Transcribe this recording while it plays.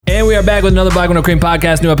we are back with another Black Window Cream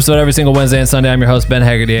podcast. New episode every single Wednesday and Sunday. I'm your host, Ben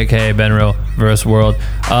Haggerty, aka Ben Real vs. World.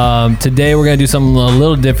 Today we're going to do something a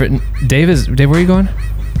little different. Dave, where are you going?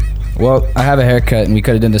 Well, I have a haircut, and we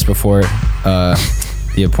could have done this before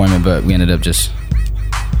the appointment, but we ended up just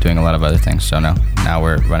doing a lot of other things. So now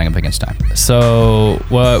we're running up against time. So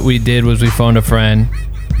what we did was we phoned a friend.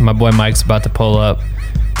 My boy Mike's about to pull up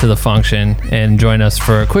to the function and join us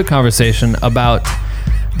for a quick conversation about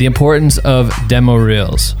the importance of demo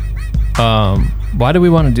reels. Why do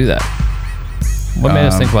we want to do that? What made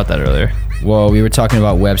us think about that earlier? Well, we were talking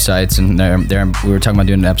about websites, and we were talking about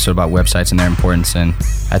doing an episode about websites and their importance, and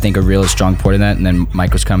I think a reel is strong point in that. And then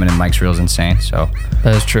Mike was coming, and Mike's reel is insane. So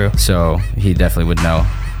that is true. So he definitely would know.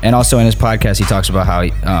 And also in his podcast, he talks about how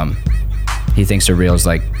he thinks a reel is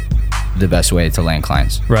like the best way to land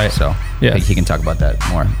clients. Right. So yeah, he can talk about that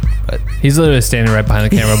more. But he's literally standing right behind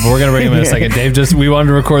the camera, but we're going to bring him in a second. Dave, we wanted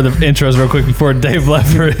to record the intros real quick before Dave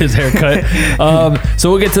left for his haircut.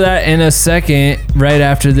 So we'll get to that in a second, right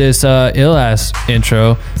after this ill-ass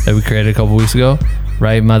intro that we created a couple weeks ago.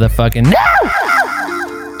 Right motherfucking now!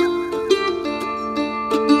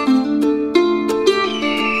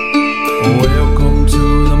 Welcome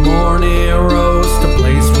to the Morning Roast, a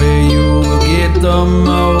place where you will get the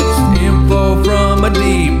most info from a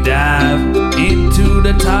deep dive into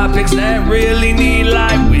the topics that really need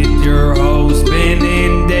life, with your host Ben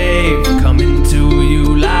and Dave coming to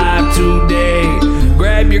you live today.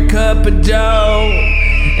 Grab your cup of joe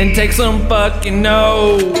and take some fucking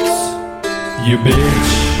notes, you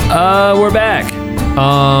bitch. We're back.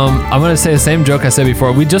 I'm gonna say the same joke I said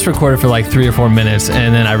before. We just recorded for like 3 or 4 minutes,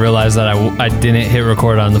 and then I realized that I didn't hit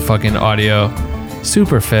record on the fucking audio.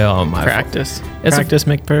 Super fail on my practice. Practice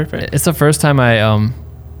make perfect. It's the first time I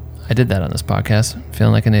did that on this podcast. I'm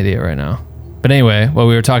feeling like an idiot right now. But anyway, what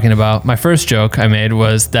we were talking about, my first joke I made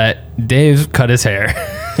was that Dave cut his hair.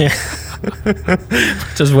 Yeah.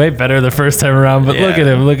 Just way better the first time around, but yeah. Look at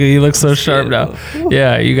him. He looks so sharp now.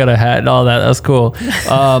 Yeah, you got a hat and all that. That's cool.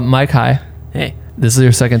 Mike, hi. Hey. This is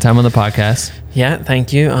your second time on the podcast. Yeah,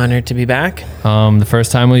 thank you. Honored to be back. The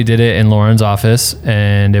first time we did it in Lauren's office,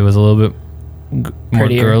 and it was a little bit more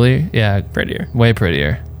girly. Yeah. Prettier. Way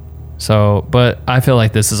prettier. So, but I feel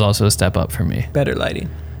like this is also a step up for me. Better lighting.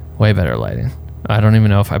 Way better lighting. I don't even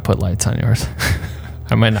know if I put lights on yours.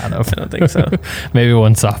 I might not have. I don't think so. Maybe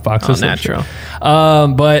one softbox or natural.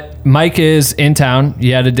 But Mike is in town.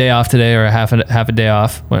 You had a day off today, or half a day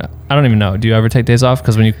off. I don't even know. Do you ever take days off?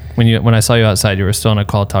 Because when I saw you outside, you were still on a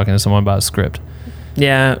call talking to someone about a script.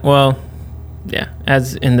 Yeah. Well, yeah.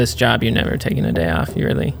 As in this job, you're never taking a day off. You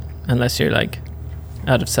really, unless you're like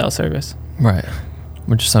out of cell service. Right.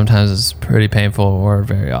 Which sometimes is pretty painful or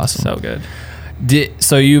very awesome. So good.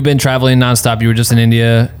 So you've been traveling nonstop. You were just in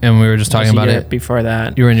India, and we were just talking about it. Before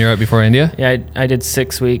that, you were in Europe before India. Yeah, I did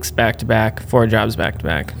 6 weeks back to back, 4 jobs back to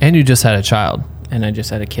back. And you just had a child. And I just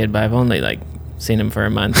had a kid, but I've only seen him for a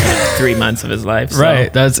month, 3 months of his life. So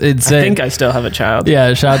right, that's insane. I think I still have a child.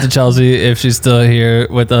 Yeah, shout out to Chelsea if she's still here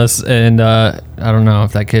with us. And I don't know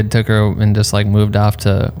if that kid took her and just moved off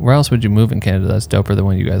to, where else would you move in Canada that's doper than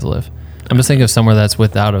where you guys live? I'm just thinking of somewhere that's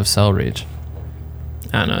out of cell reach.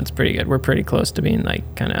 I don't know. It's pretty good. We're pretty close to being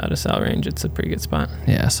kind of out of cell range. It's a pretty good spot.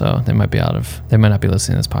 Yeah, so they might not be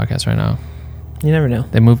listening to this podcast right now. You never know.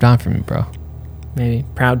 They moved on from me, bro. Maybe.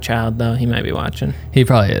 Proud child, though. He might be watching. He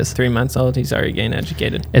probably is. 3 months old. He's already getting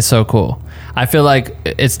educated. It's so cool. I feel like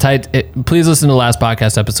it's tight. Please listen to the last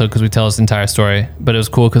podcast episode because we tell this entire story. But it was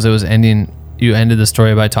cool because it was ending. You ended the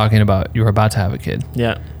story by talking about you were about to have a kid.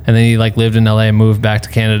 Yeah. And then he lived in LA, moved back to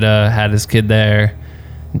Canada, had his kid there,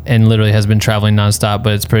 and literally has been traveling nonstop.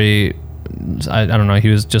 But it's pretty, I don't know. He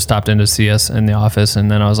was just stopped in to see us in the office. And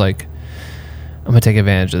then I was like, I'm going to take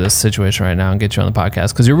advantage of this situation right now and get you on the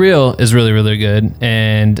podcast because your reel is really, really good.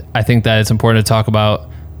 And I think that it's important to talk about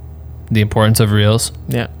the importance of reels.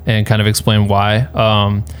 Yeah. And kind of explain why.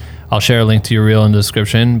 I'll share a link to your reel in the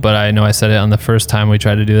description, but I know I said it on the first time we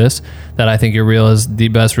tried to do this, that I think your reel is the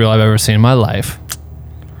best reel I've ever seen in my life.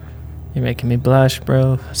 You're making me blush,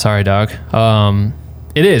 bro. Sorry, dog.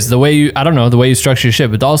 It is the way you structure your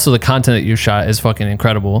shit, but also the content that you shot is fucking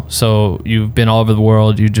incredible. So you've been all over the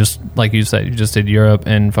world. You just, like you said, you just did Europe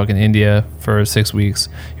and fucking India for 6 weeks.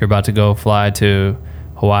 You're about to go fly to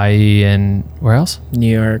Hawaii and where else?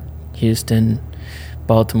 New York, Houston,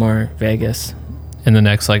 Baltimore, Vegas. In the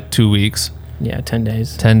next 2 weeks. Yeah, 10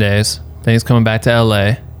 days. 10 days. Then he's coming back to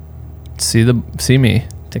LA. See me.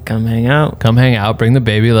 To come hang out. Come hang out. Bring the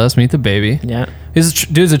baby. Let us meet the baby. Yeah.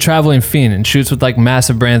 Dude's a traveling fiend and shoots with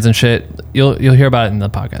massive brands and shit. You'll hear about it in the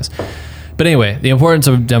podcast. But anyway, the importance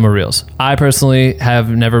of demo reels. I personally have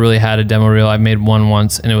never really had a demo reel. I made one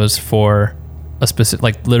once, and it was for a specific,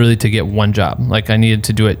 like literally to get one job. Like I needed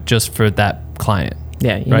to do it just for that client.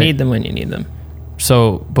 Yeah, you need them when you need them.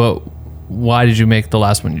 So, but why did you make the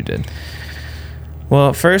last one you did?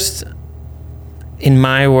 Well, first, in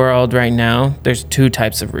my world right now, there's 2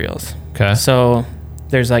 types of reels. Okay. So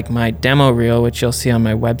there's like my demo reel, which you'll see on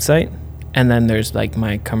my website. And then there's like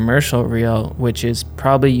my commercial reel, which is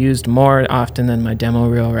probably used more often than my demo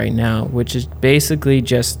reel right now, which is basically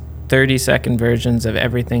just 30-second versions of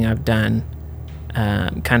everything I've done,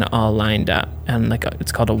 kind of all lined up. And like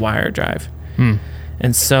it's called a wire drive.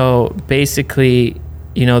 And so basically,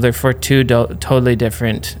 you know, they're for 2 totally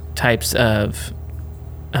different types of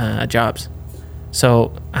jobs.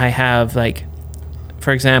 So I have like,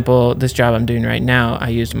 for example, this job I'm doing right now, I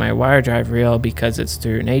used my wire drive reel because it's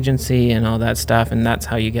through an agency and all that stuff, and that's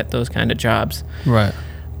how you get those kind of jobs. Right.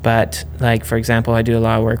 But like, for example, I do a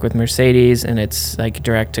lot of work with Mercedes, and it's like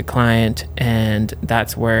direct to client, and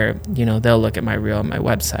that's where, you know, they'll look at my reel on my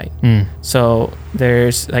website. So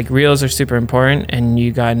there's like, reels are super important, and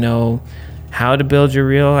you gotta know how to build your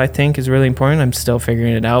reel, I think, is really important. I'm still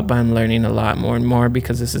figuring it out, but I'm learning a lot more and more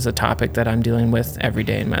because this is a topic that I'm dealing with every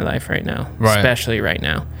day in my life right now, especially right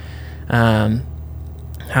now.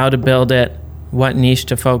 How to build it, what niche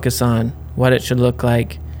to focus on, what it should look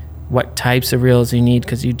like, what types of reels you need,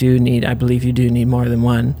 because I believe you do need more than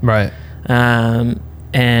one. Right.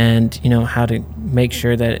 And, you know, how to make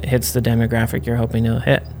sure that it hits the demographic you're hoping it'll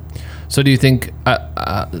hit. So do you think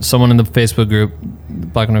someone in the Facebook group,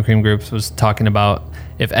 Black and No Cream groups, was talking about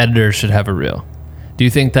if editors should have a reel? Do you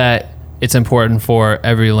think that it's important for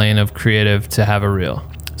every lane of creative to have a reel?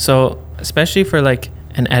 So especially for like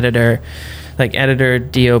an editor, like editor,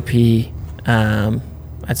 DOP,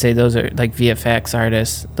 I'd say those are like VFX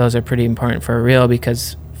artists. Those are pretty important for a reel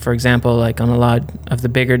because, for example, like on a lot of the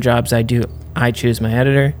bigger jobs I do, I choose my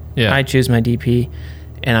editor, I choose my DP,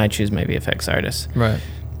 and I choose my VFX artist. Right.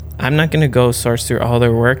 I'm not going to go source through all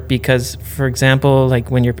their work because, for example,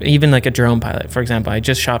 like when you're even like a drone pilot, for example, I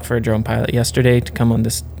just shot for a drone pilot yesterday to come on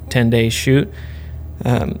this 10-day shoot.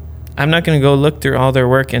 I'm not going to go look through all their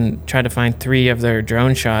work and try to find 3 of their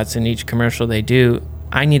drone shots in each commercial they do.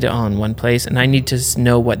 I need it all in one place, and I need to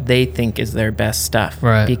know what they think is their best stuff,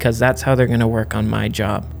 because that's how they're going to work on my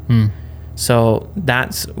job. So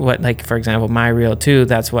that's what, like, for example, my reel 2,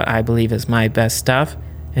 that's what I believe is my best stuff.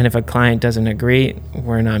 And if a client doesn't agree,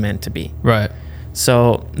 we're not meant to be. Right.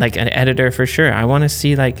 So like an editor, for sure, I want to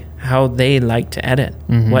see like how they like to edit,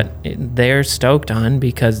 what they're stoked on,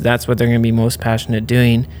 because that's what they're going to be most passionate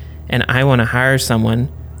doing. And I want to hire someone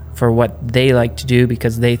for what they like to do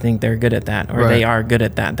because they think they're good at that, or they are good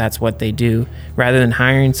at that. That's what they do, rather than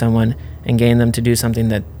hiring someone and getting them to do something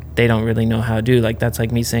that they don't really know how to do. Like that's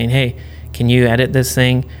like me saying, hey, can you edit this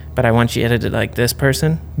thing, but I want you edited like this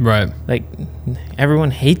person. Right. Like everyone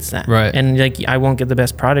hates that. Right. And like I won't get the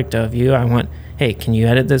best product of you. I want, hey, can you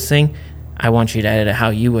edit this thing? I want you to edit it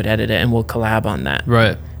how you would edit it, and we'll collab on that.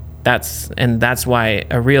 Right. That's why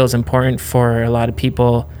a reel is important for a lot of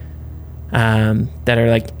people that are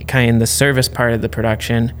like kind of in the service part of the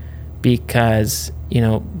production, because, you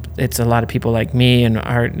know, it's a lot of people like me and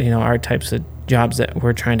our types of jobs that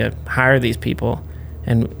we're trying to hire these people.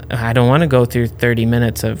 And I don't want to go through 30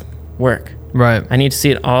 minutes of work. Right. I need to see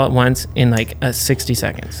it all at once in like 60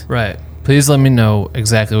 seconds. Right. Please let me know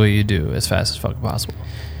exactly what you do as fast as fucking possible.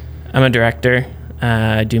 I'm a director.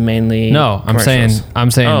 I do mainly I'm saying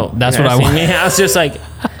that's what I want. I was just like,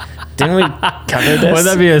 didn't we cover this? Would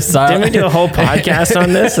that be a Didn't we do a whole podcast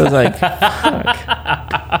on this? I was like,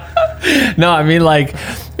 fuck. No, I mean, like,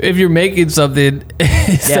 if you're making something,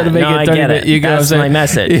 instead of making it 30 minutes, you go. That's my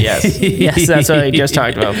message. Yes. Yes, that's what I just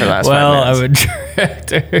talked about for the last 5 minutes. I'm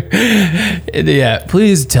a director. Yeah,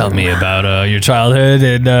 please tell me about your childhood.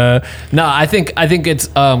 And no, I think it's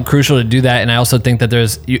crucial to do that. And I also think that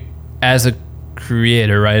as a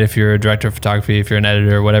creator, right? If you're a director of photography, if you're an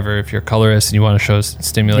editor or whatever, if you're a colorist and you want to show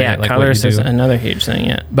stimulate, like colorist is another huge thing.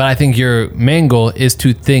 Yeah. But I think your main goal is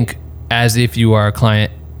to think as if you are a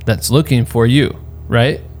client that's looking for you,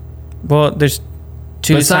 right? Well, there's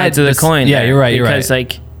two sides of the coin. Yeah, you're right. Because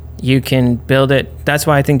like you can build it. That's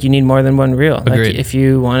why I think you need more than one reel. Agreed. Like if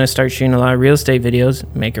you want to start shooting a lot of real estate videos,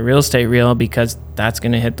 make a real estate reel, because that's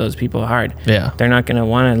going to hit those people hard. Yeah. They're not going to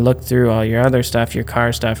want to look through all your other stuff, your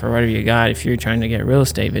car stuff or whatever you got, if you're trying to get real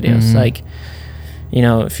estate videos. Mm-hmm. Like, you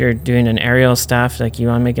know, if you're doing an aerial stuff, like you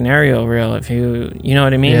want to make an aerial reel. If you know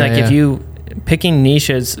what I mean? If you picking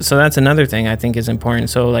niches. So that's another thing I think is important.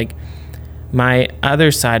 So like my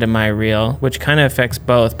other side of my reel, which kind of affects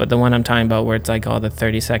both, but the one I'm talking about where it's like all the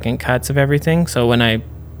 30-second cuts of everything. So when I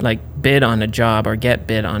like bid on a job or get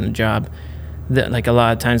bid on a job, like a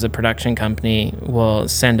lot of times the production company will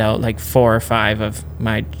send out like 4 or 5 of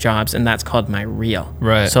my jobs, and that's called my reel.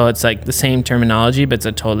 Right. So it's like the same terminology, but it's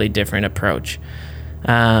a totally different approach.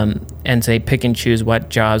 And say pick and choose what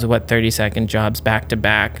 30-second jobs back to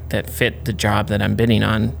back that fit the job that I'm bidding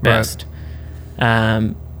on best.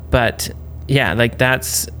 But yeah, like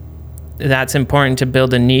that's important to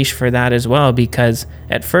build a niche for that as well, because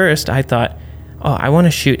at first I thought, oh, I want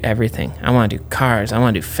to shoot everything. I want to do cars. I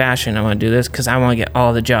want to do fashion. I want to do this because I want to get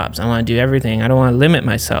all the jobs. I want to do everything. I don't want to limit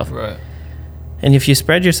myself. Right. And if you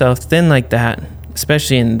spread yourself thin like that,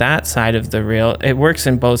 especially in that side of the reel, it works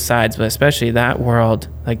in both sides, but especially that world,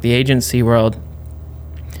 like the agency world,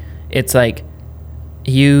 it's like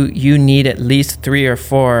you need at least 3 or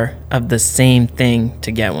 4 of the same thing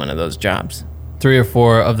to get one of those jobs. 3 or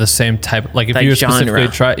 4 of the same type. Like if Like you're genre.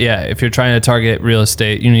 specifically if you're trying to target real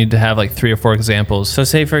estate, you need to have like 3 or 4 examples. So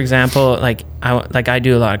say for example, like I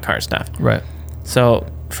do a lot of car stuff. Right.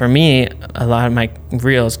 So for me, a lot of my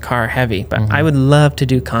reels car heavy, but I would love to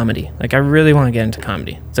do comedy. Like I really want to get into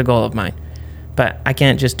comedy. It's a goal of mine. But I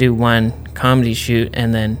can't just do one comedy shoot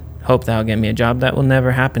and then hope that'll get me a job. That will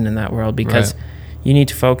never happen in that world, because you need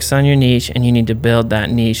to focus on your niche and you need to build that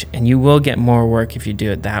niche, and you will get more work if you do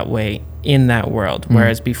it that way in that world.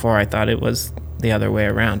 Whereas before I thought it was the other way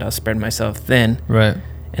around. I'll spread myself thin. Right.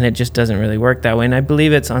 And it just doesn't really work that way. And I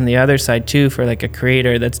believe it's on the other side too, for like a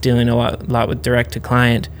creator that's dealing a lot with direct to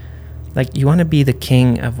client. Like you want to be the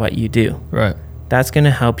king of what you do. Right. That's going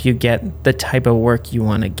to help you get the type of work you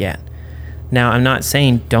want to get. Now, I'm not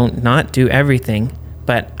saying don't not do everything,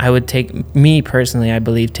 but I would me personally, I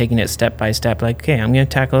believe taking it step by step, like, okay, I'm going to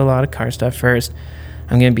tackle a lot of car stuff first.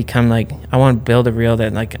 I'm going to become like, I want to build a reel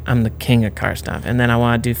that like I'm the king of car stuff. And then I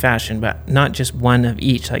want to do fashion, but not just one of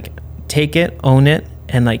each. Like take it, own it,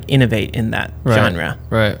 and like innovate in that genre.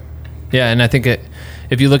 Right. Yeah. And I think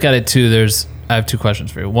if you look at it too, I have 2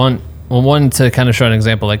 questions for you. One to kind of show an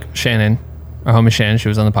example, like Shannon, our homie Shannon, she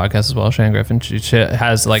was on the podcast as well. Shannon Griffin, she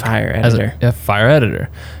has like Fire editor. Fire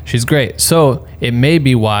editor. She's great. So it may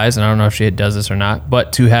be wise, and I don't know if she does this or not,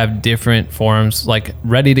 but to have different forms like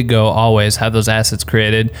ready to go, always have those assets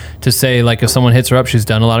created to say, like, if someone hits her up, she's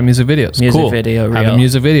done a lot of music videos. Video reel. Have a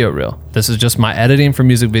music video reel. This is just my editing for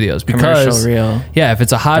music videos. Because Commercial reel. Yeah, if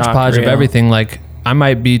it's a hodgepodge of everything, like I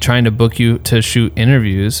might be trying to book you to shoot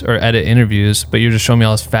interviews or edit interviews, but you're just showing me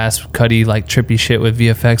all this fast, cutty, like trippy shit with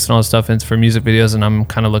VFX and all this stuff, and it's for music videos, and I'm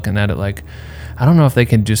kind of looking at it like, I don't know if they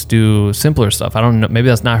can just do simpler stuff. I don't know. Maybe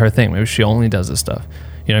that's not her thing. Maybe she only does this stuff.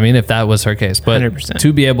 You know what I mean? If that was her case. But 100%.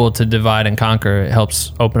 To be able to divide and conquer, it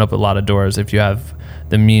helps open up a lot of doors if you have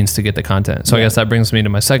the means to get the content. So I guess that brings me to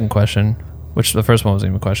my second question, which the first one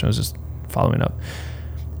wasn't even a question. It was just following up.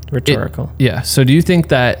 Rhetorical. So do you think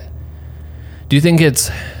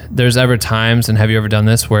there's ever times, and have you ever done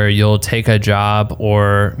this, where you'll take a job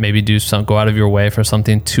or maybe go out of your way for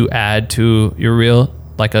something to add to your reel,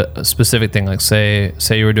 like a specific thing, like say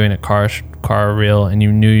you were doing a car reel and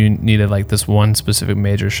you knew you needed like this one specific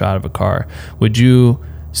major shot of a car. Would you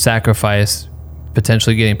sacrifice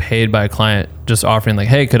potentially getting paid by a client, just offering like,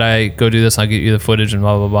 hey, could I go do this? I'll get you the footage and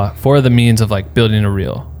blah, blah, blah, for the means of like building a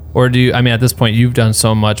reel? Or at this point you've done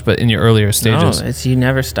so much, but in your earlier stages. No, you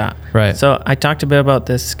never stop. Right. So I talked a bit about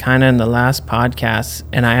this kind of in the last podcast,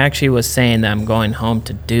 and I actually was saying that I'm going home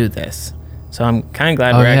to do this. So I'm kind of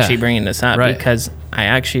glad we're actually bringing this up, because I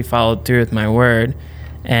actually followed through with my word,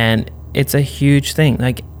 and it's a huge thing.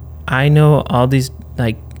 Like I know all these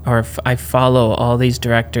I follow all these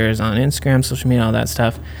directors on Instagram, social media, all that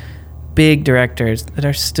stuff. Big directors that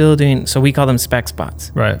are still doing, so we call them spec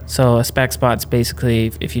spots. Right. So a spec spot's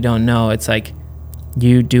basically, if you don't know, it's like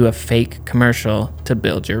you do a fake commercial to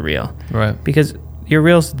build your reel. Right. Because your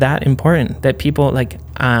reel's that important that people like,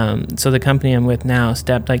 so the company I'm with now,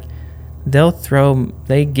 Step, like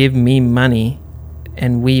they give me money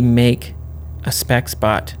and we make a spec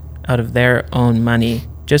spot out of their own money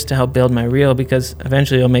just to help build my reel, because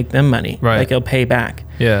eventually it'll make them money. Right. Like it'll pay back.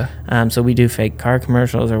 Yeah. So we do fake car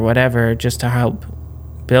commercials or whatever just to help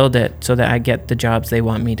build it so that I get the jobs they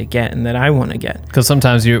want me to get and that I want to get. Because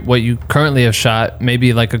sometimes what you currently have shot,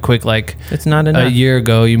 maybe like a quick, like it's not enough. A year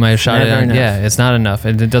ago you might have shot Never it. enough. Yeah, it's not enough,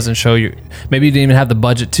 and it doesn't show you. Maybe you didn't even have the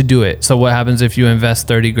budget to do it. So what happens if you invest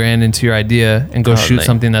 $30,000 into your idea and go shoot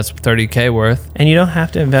something that's $30,000 worth? And you don't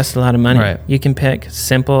have to invest a lot of money. Right. You can pick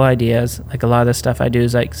simple ideas. Like a lot of the stuff I do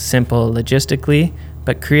is like simple logistically,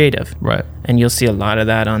 but creative. Right. And you'll see a lot of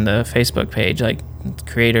that on the Facebook page, like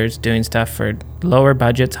creators doing stuff for lower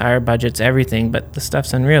budgets, higher budgets, everything, but the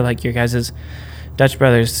stuff's unreal. Like your guys' Dutch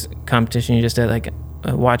Brothers competition you just did, like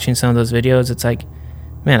watching some of those videos, it's like,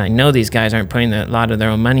 man, I know these guys aren't putting a lot of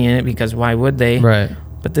their own money in it, because why would they? Right.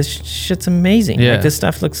 but this shit's amazing. Yeah. Like this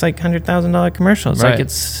stuff looks like $100,000 commercials. Right. Like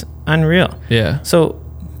it's unreal. Yeah. So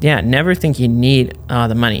yeah, never think you need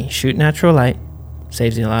the money. Shoot natural light,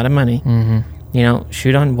 saves you a lot of money. Mm-hmm. You know,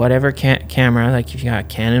 shoot on whatever camera. Like if you got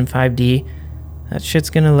Canon 5D, that shit's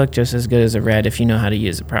gonna look just as good as a Red if you know how to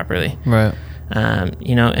use it properly. Right.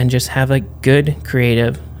 You know, and just have like good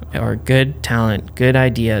creative or good talent, good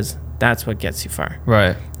ideas. That's what gets you far.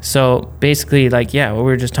 Right. So basically, like, yeah, what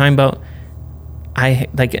we were just talking about, I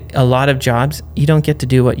like a lot of jobs, you don't get to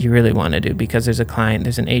do what you really want to do because there's a client,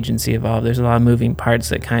 there's an agency involved, there's a lot of moving parts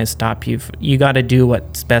that kind of stop you. You got to do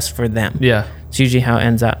what's best for them. Yeah. It's usually how it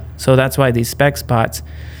ends up. So that's why these spec spots,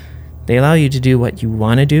 they allow you to do what you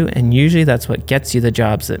want to do, and usually that's what gets you the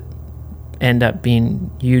jobs that end up being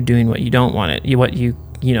you doing what you don't want it. You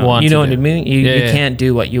know Want you to know what do. I mean. You can't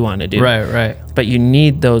do what you want to do. Right. But you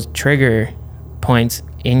need those trigger points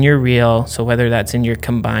in your reel. So whether that's in your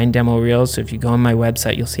combined demo reels, so if you go on my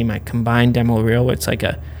website, you'll see my combined demo reel, where it's like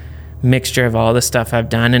a mixture of all the stuff I've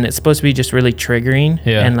done, and it's supposed to be just really triggering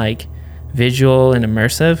and like visual and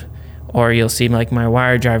immersive. Or you'll see like my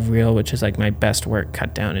wire drive reel, which is like my best work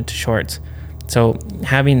cut down into shorts. So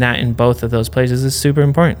having that in both of those places is super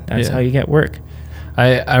important. That's how you get work.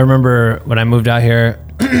 I remember when I moved out here,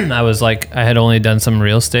 I was like, I had only done some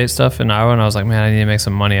real estate stuff in Iowa, and I was like, man, I need to make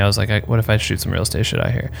some money. I was like, what if I shoot some real estate shit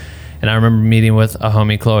out here? And I remember meeting with a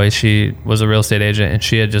homie, Chloe. She was a real estate agent, and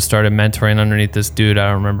she had just started mentoring underneath this dude. I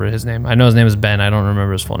don't remember his name. I know his name is Ben. I don't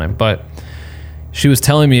remember his full name. But she was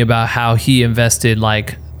telling me about how he invested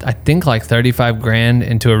like, I think like 35 grand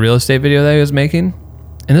into a real estate video that he was making.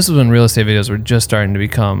 And this was when real estate videos were just starting to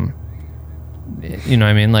become, you know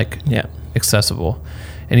what I mean? Like accessible.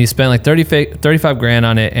 And he spent like 35 grand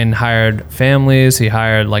on it and hired families. He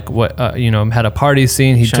hired like had a party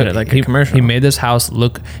scene. He Shot it like a commercial. He made this house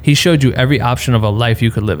look, he showed you every option of a life you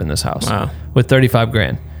could live in this house. Wow. With 35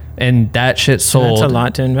 grand. And that shit sold. That's a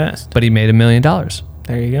lot to invest. But he made $1 million.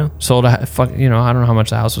 There you go. Sold I don't know how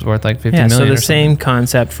much the house was worth, like 50 million. So the or same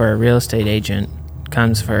concept for a real estate agent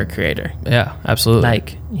comes for a creator. Yeah, absolutely.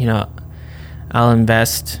 Like, I'll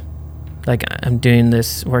invest, like I'm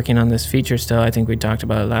working on this feature still. I think we talked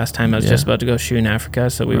about it last time. I was just about to go shoot in Africa,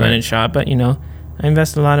 so we went and shot, but I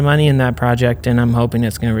invest a lot of money in that project, and I'm hoping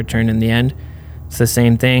it's going to return in the end. It's the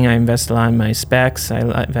same thing. I invest a lot in my specs. I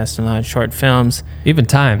invest in a lot of short films. Even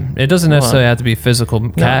time. It doesn't necessarily have to be physical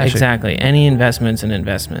cash. No, exactly. Any investment's an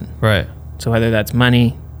investment. Right. So whether that's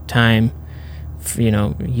money, time,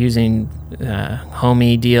 using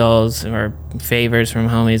homie deals or favors from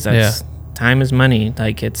homies, that's time is money.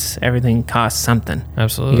 Like everything costs something.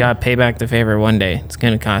 Absolutely. You got to pay back the favor one day. It's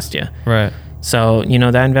going to cost you. Right. So,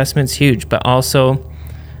 that investment's huge, but also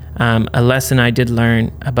a lesson I did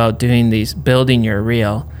learn about building your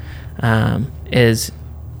reel is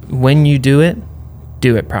when you do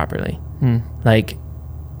it properly. Like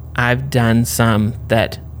I've done some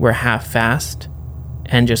that were half-assed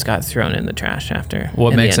and just got thrown in the trash after.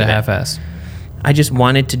 What makes a half-ass? I just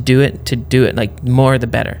wanted to do it like more the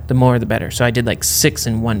better, the more the better. So I did like 6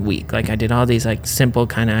 in 1 week. Like I did all these like simple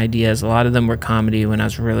kind of ideas. A lot of them were comedy when I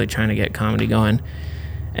was really trying to get comedy going.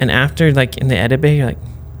 And after like in the edit bay, you're like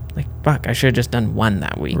fuck, I should have just done 1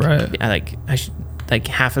 that week. Right. I should, like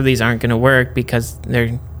half of these aren't going to work because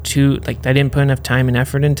they're too, like I didn't put enough time and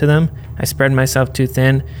effort into them. I spread myself too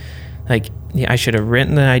thin. Like I should have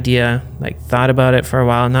written the idea, like thought about it for a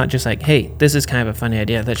while, not just like, hey, this is kind of a funny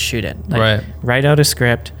idea, let's shoot it. Like, write out a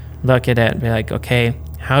script, look at it, be like, okay,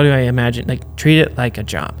 how do I imagine, like treat it like a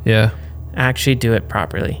job. Yeah. Actually do it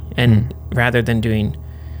properly. And rather than doing,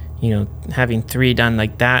 having 3 done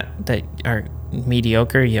like that are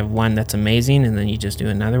mediocre, you have 1 that's amazing, and then you just do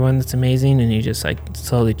another one that's amazing, and you just like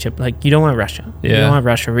slowly chip, like you don't want to rush it. You don't want to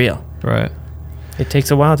rush a reel. Right. It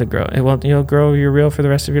takes a while to grow. You'll grow your reel for the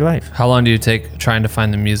rest of your life. How long do you take trying to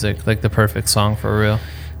find the music, like the perfect song for a reel?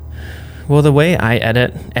 Well, the way I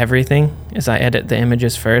edit everything is I edit the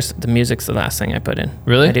images first. The music's the last thing I put in.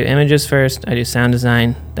 Really? I do images first, I do sound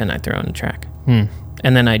design, then I throw in a track. And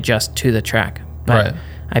then I adjust to the track. But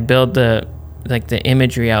I build the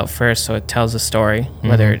imagery out first so it tells a story,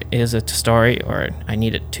 whether it is a story or I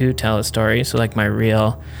need it to tell a story. So like my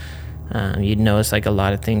reel, you'd notice like a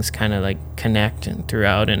lot of things kind of like connect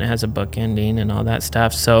throughout, and it has a book ending and all that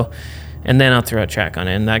stuff. So, and then I'll throw a track on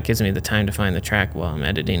it, and that gives me the time to find the track while I'm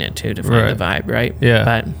editing it too, to find the vibe, right?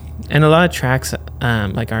 Yeah. And a lot of tracks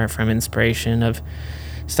like are from inspiration of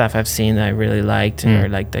stuff I've seen that I really liked, or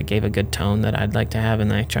like that gave a good tone that I'd like to have,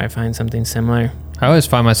 and I try to find something similar. I always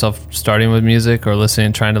find myself starting with music or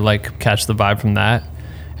listening, trying to like catch the vibe from that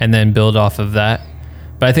and then build off of that.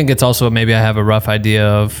 But I think it's also maybe I have a rough idea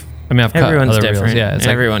of I mean, I've cut Everyone's other different. reels. Yeah, it's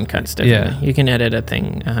like, Everyone cuts differently. You can edit a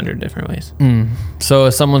thing 100 different ways. so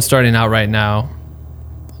if someone's starting out right now,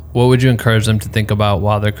 what would you encourage them to think about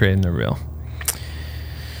while they're creating their reel?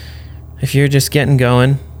 If you're just getting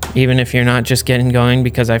going, even if you're not just getting going,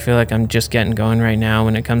 because I feel like I'm just getting going right now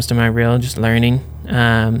when it comes to my reel, just learning.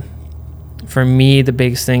 For me, the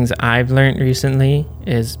biggest things I've learned recently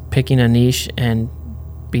is picking a niche and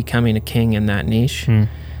becoming a king in that niche.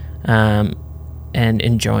 And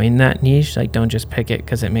enjoying that niche. Like, don't just pick it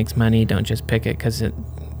because it makes money. Don't just pick it because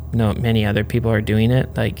many other people are doing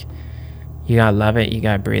it. Like, you gotta love it. You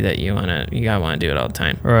gotta breathe it. You gotta want to do it all the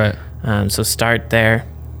time. Right. So start there,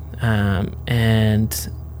 and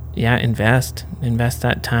invest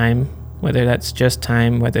that time. Whether that's just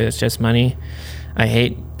time, whether it's just money. I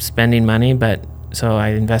hate spending money, but so I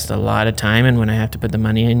invest a lot of time. And when I have to put the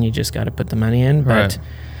money in, you just got to put the money in. But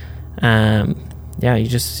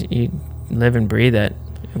you live and breathe it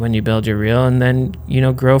when you build your reel, and then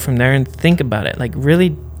grow from there and think about it. Like,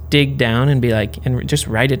 really dig down and be like, and just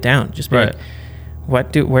write it down. Just be like,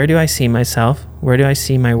 where do I see myself? Where do I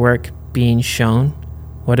see my work being shown?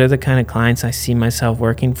 What are the kind of clients I see myself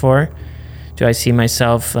working for? Do I see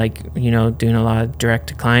myself doing a lot of direct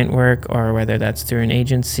to client work, or whether that's through an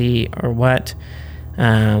agency or what?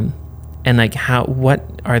 And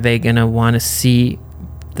what are they gonna want to see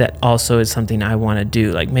that also is something I want to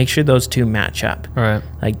do? Like, make sure those two match up. Right.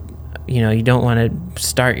 Like, you don't want to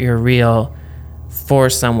start your reel for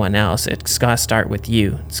someone else. It's got to start with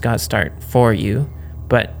you. It's got to start for you.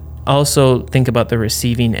 But also think about the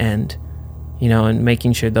receiving end, and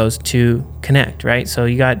making sure those two connect, right? So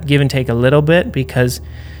you got give and take a little bit, because,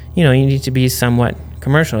 you need to be somewhat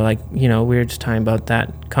commercial. Like, we were just talking about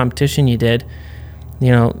that competition you did.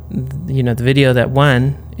 The video that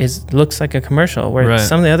won looks like a commercial, where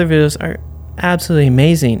some of the other videos are absolutely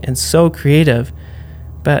amazing and so creative,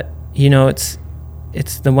 but it's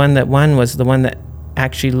the one that won was the one that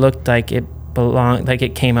actually looked like it belonged, like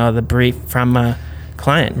it came out of the brief from a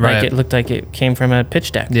client, like it looked like it came from a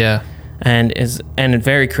pitch deck, and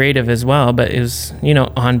very creative as well, but it was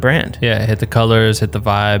on brand. Hit the colors, hit the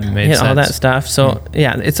vibe, made sense. All that stuff. So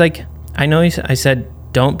it's like, I know I said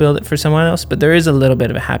don't build it for someone else, but there is a little bit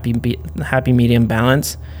of a happy medium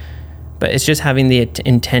balance. But it's just having the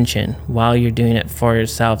intention while you're doing it for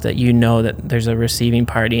yourself, that that there's a receiving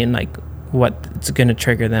party, and like what's going to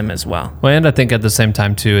trigger them as well. Well, and I think at the same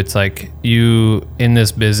time too, it's like, you in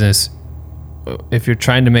this business, if you're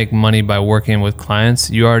trying to make money by working with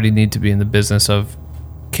clients, you already need to be in the business of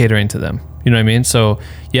catering to them. You know what I mean? So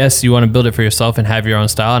yes, you want to build it for yourself and have your own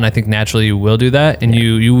style, and I think naturally you will do that, and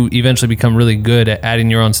you eventually become really good at adding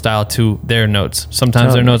your own style to their notes.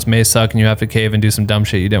 Sometimes their notes may suck and you have to cave and do some dumb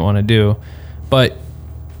shit you didn't want to do, but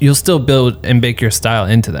you'll still build and bake your style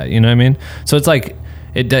into that. You know what I mean? So it's like,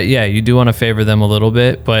 you do want to favor them a little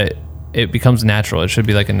bit, but it becomes natural. It should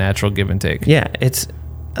be like a natural give and take. Yeah, it's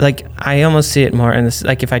like, I almost see it more in this,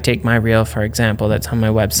 like if I take my reel, for example, that's on my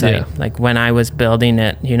website. Like, when I was building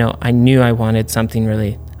it, I knew I wanted something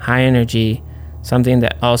really high energy, something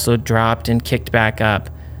that also dropped and kicked back up,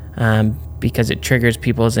 because it triggers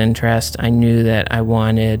people's interest. I knew that I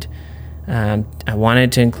wanted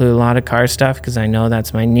to include a lot of car stuff, because I know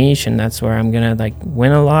that's my niche and that's where I'm gonna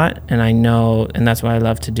win a lot, and I know, and that's what I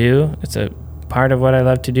love to do. It's a part of what I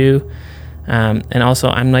love to do, and also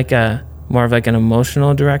I'm more of an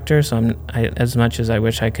emotional director. So as much as I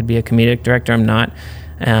wish I could be a comedic director, I'm not.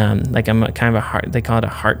 I'm a kind of a heart, they call it a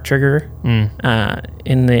heart trigger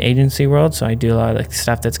in the agency world. So I do a lot of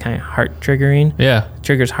stuff that's kind of heart triggering. Yeah.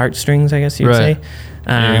 Triggers heartstrings, I guess you'd say.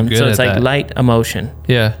 So it's light emotion.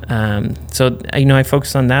 Yeah. So, I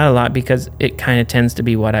focus on that a lot, because it kind of tends to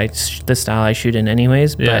be the style I shoot in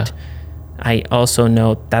anyways, but I also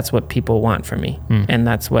know that's what people want from me, and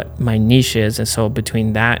that's what my niche is. And so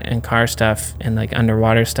between that and car stuff and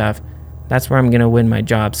underwater stuff, that's where I'm going to win my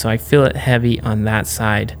job. So I feel it heavy on that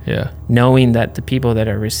side, knowing that the people that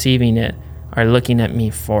are receiving it are looking at me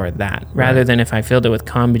for that, rather than if I filled it with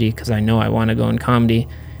comedy, because I know I want to go in comedy,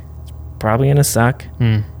 it's probably going to suck,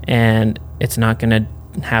 and it's not going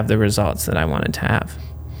to have the results that I wanted to have.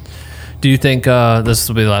 Do you think, this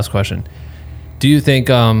will be the last question, do you think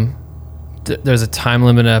there's a time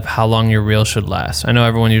limit of how long your reel should last? I know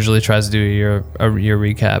everyone usually tries to do a year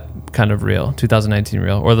recap kind of reel, 2019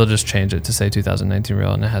 reel, or they'll just change it to say 2019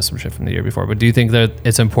 reel and it has some shit from the year before. But do you think that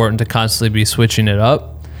it's important to constantly be switching it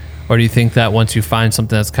up? Or do you think that once you find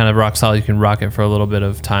something that's kind of rock solid, you can rock it for a little bit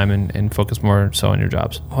of time and focus more so on your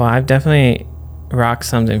jobs? Well, I've definitely rocked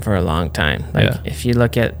something for a long time. If you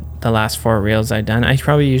look at the last 4 reels I've done, I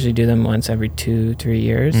probably usually do them once every 2-3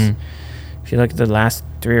 years. if you look at the last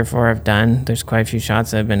 3 or 4 I've done, there's quite a few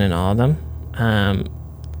shots that have been in all of them.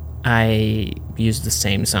 I used the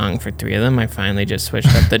same song for 3 of them. I finally just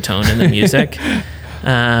switched up the tone in the music.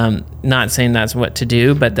 Not saying that's what to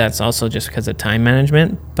do, but that's also just because of time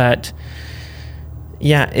management. But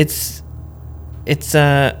yeah,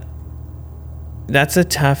 that's a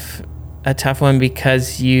tough one,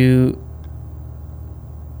 because you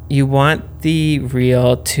want the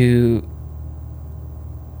reel to.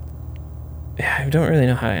 I don't really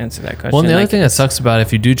know how to answer that question. Well, the other thing that sucks about it,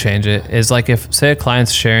 if you do change it, is like if, say, a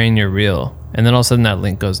client's sharing your reel and then all of a sudden that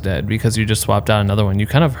link goes dead because you just swapped out another one, you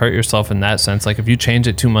kind of hurt yourself in that sense. Like if you change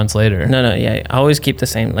it 2 months later. No, yeah, always keep the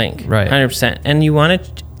same link. Right. 100%. And you want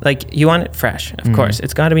it fresh, of course.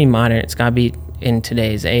 It's got to be modern. It's got to be in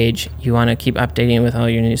today's age. You want to keep updating it with all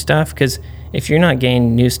your new stuff, because if you're not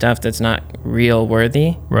getting new stuff that's not reel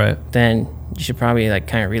worthy, right, then you should probably like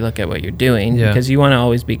kind of relook at what you're doing, yeah, because you want to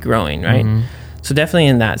always be growing, right? So definitely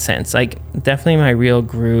in that sense, like definitely my reel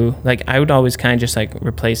grew. Like I would always kind of just like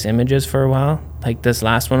replace images for a while. Like this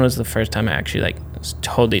last one was the first time I actually like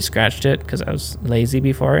totally scratched it, because I was lazy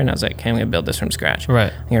before, and I was like, okay, I'm gonna build this from scratch.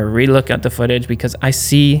 Right. I'm gonna relook at the footage, because I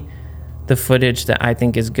see the footage that I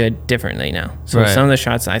think is good differently now. So right, some of the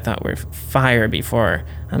shots I thought were fire before,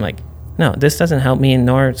 I'm like, no, this doesn't help me,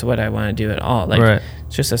 nor it's what I want to do at all. Like right,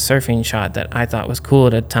 it's just a surfing shot that I thought was cool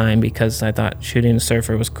at a time, because I thought shooting a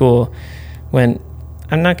surfer was cool, when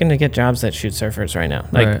I'm not going to get jobs that shoot surfers right now.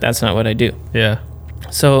 Like right, that's not what I do. yeah.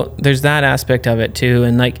 So there's that aspect of it too.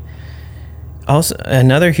 And like also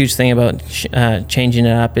another huge thing about changing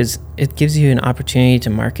it up is it gives you an opportunity to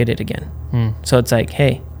market it again. So it's like,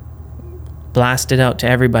 hey, blast it out to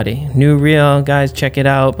everybody. New reel, guys, check it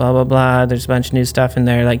out, blah, blah, blah. There's a bunch of new stuff in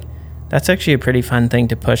there. Like that's actually a pretty fun thing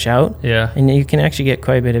to push out. Yeah. And you can actually get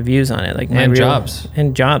quite a bit of views on it. Like my and reel, jobs.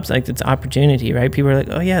 And jobs. Like it's opportunity, right? People are like,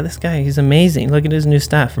 oh yeah, this guy, he's amazing. Look at his new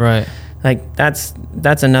stuff. Right. Like that's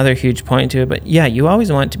another huge point to it. But yeah, you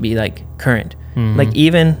always want it to be like current. Like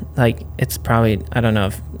even like it's probably, I don't know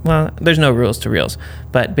if, well, there's no rules to reels,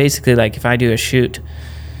 but basically like if I do a shoot,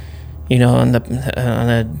 you know, on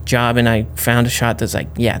a job, and I found a shot that's like,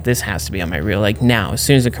 yeah, this has to be on my reel. Like now, as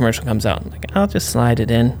soon as the commercial comes out, like I'll just slide it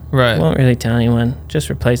in. Right. Won't really tell anyone. Just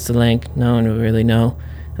replace the link. No one will really know.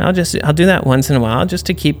 And I'll do that once in a while, just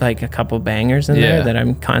to keep like a couple bangers in there that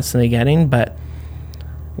I'm constantly getting. But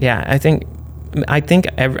yeah, I think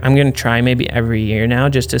I'm gonna try maybe every year now,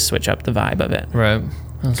 just to switch up the vibe of it. Right.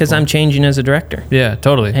 Because cool. I'm changing as a director. Yeah,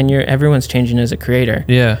 totally. And everyone's changing as a creator.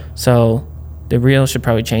 Yeah. So the reel should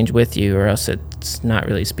probably change with you, or else it's not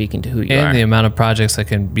really speaking to who you are. And the amount of projects that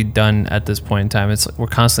can be done at this point in time, we're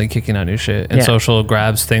constantly kicking out new shit. And social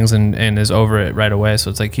grabs things and is over it right away. So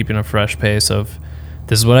it's like keeping a fresh pace of,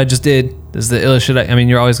 this is what I just did. This is the illest shit. I mean,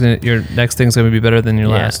 your next thing's gonna be better than your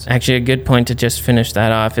last. Actually, a good point to just finish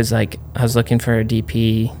that off is like, I was looking for a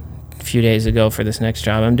DP a few days ago for this next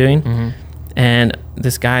job I'm doing. And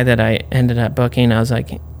this guy that I ended up booking, I was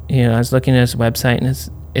like, you know, I was looking at his website, and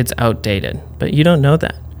it's outdated, but you don't know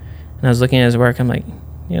that. And I was looking at his work, I'm like,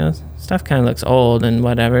 you know, stuff kind of looks old and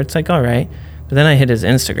whatever. It's like, all right. But then I hit his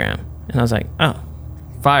Instagram, and I was like, oh,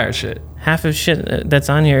 fire shit. Half of shit that's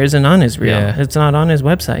on here isn't on his reel. Yeah. It's not on his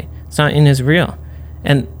website. It's not in his reel.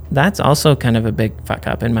 And that's also kind of a big fuck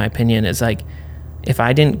up, in my opinion, is like, if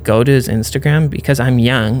I didn't go to his Instagram, because I'm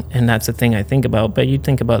young, and that's the thing I think about, but you'd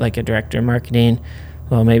think about like a director of marketing,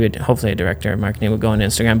 well, maybe hopefully a director of marketing would go on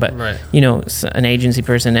Instagram, but you know, an agency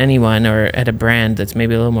person, anyone, or at a brand that's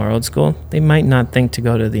maybe a little more old school, they might not think to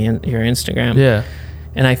go to your Instagram. Yeah.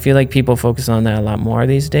 And I feel like people focus on that a lot more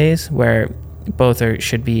these days, where both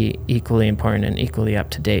should be equally important and equally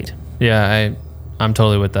up to date. Yeah, I'm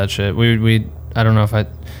totally with that shit. We I don't know if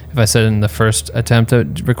I said in the first attempt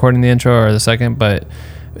at recording the intro or the second, but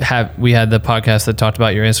we had the podcast that talked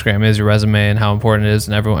about your Instagram is your resume and how important it is,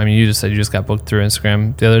 and everyone. I mean, you just said you just got booked through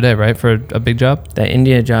Instagram the other day, right, for a big job? That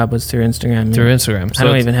India job was through Instagram. Through Instagram. So I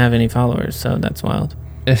don't even have any followers, so that's wild.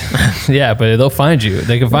 Yeah, but they'll find you.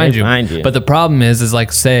 They can find you. But the problem is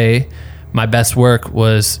like, say my best work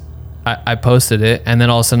was I posted it, and then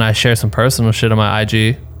all of a sudden I share some personal shit on my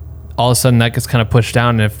IG. All of a sudden that gets kind of pushed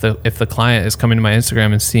down. And if the client is coming to my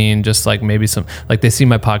Instagram and seeing just like maybe some, like they see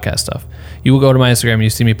my podcast stuff, you will go to my Instagram and you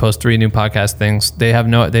see me post 3 new podcast things. They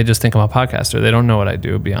just think I'm a podcaster. They don't know what I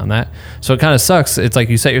do beyond that. So it kind of sucks. It's like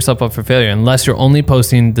you set yourself up for failure unless you're only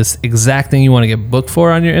posting this exact thing you want to get booked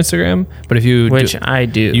for on your Instagram. But if you I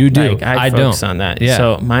do. You do. Like, I focus on that. Yeah.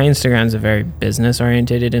 So my Instagram's a very business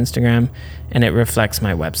oriented Instagram, and it reflects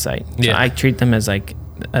my website. So I treat them as like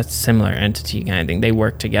a similar entity kind of thing. They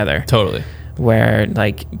work together. Totally. where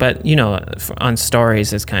like, but you know, on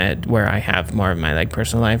stories is kind of where I have more of my like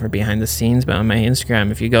personal life or behind the scenes. But on my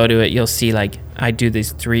Instagram, if you go to it, you'll see like I do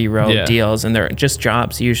these 3-row deals, and they're just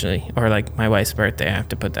jobs usually, or like my wife's birthday, I have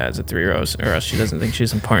to put that as a 3 rows, or else she doesn't think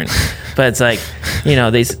she's important. But it's like, you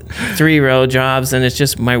know, these 3-row jobs, and it's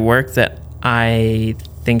just my work that I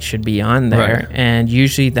think should be on there. Right. And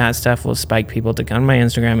usually that stuff will spike people to come to my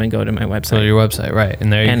Instagram and go to my website. So your website, right?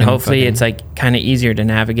 And there, you And can hopefully fucking- it's like kind of easier to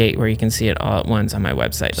navigate where you can see it all at once on my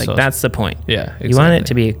website. Like So- that's the point. yeah, exactly. You want it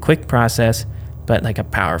to be a quick process, but like a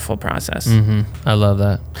powerful process. I love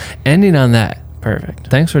that. Ending on that. Perfect.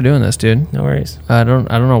 Thanks for doing this, dude. No worries. I don't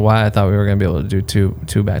know why I thought we were gonna be able to do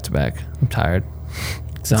two back to back. I'm tired.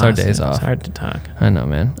 It's our days off. It's hard to talk. I know,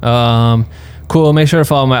 man. Cool. Make sure to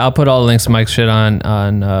follow I'll put all the links to Mike's shit on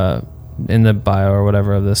in the bio or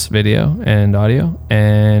whatever of this video and audio.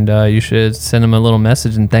 And you should send him a little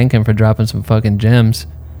message and thank him for dropping some fucking gems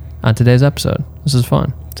on today's episode. This is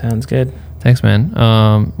fun. Sounds good. Thanks, man.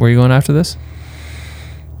 Where are you going after this?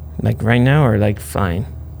 Like right now or like flying?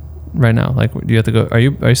 Right now? Like, do you have to go? Are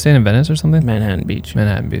you staying in Venice or something? Manhattan Beach.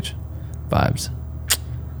 Manhattan Beach. Vibes.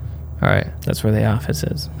 All right. That's where the office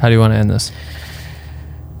is. How do you want to end this?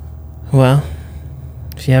 Well,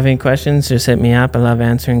 if you have any questions, just hit me up. I love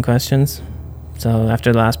answering questions. So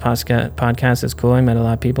after the last podcast, it's cool. I met a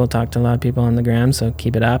lot of people, talked to a lot of people on the gram. So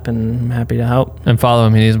keep it up, and I'm happy to help. And follow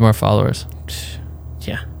him. He needs more followers.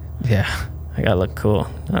 Yeah, Yeah. I gotta look cool.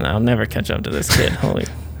 I'll never catch up to this kid. Holy.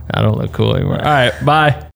 I don't look cool anymore. All right. Bye.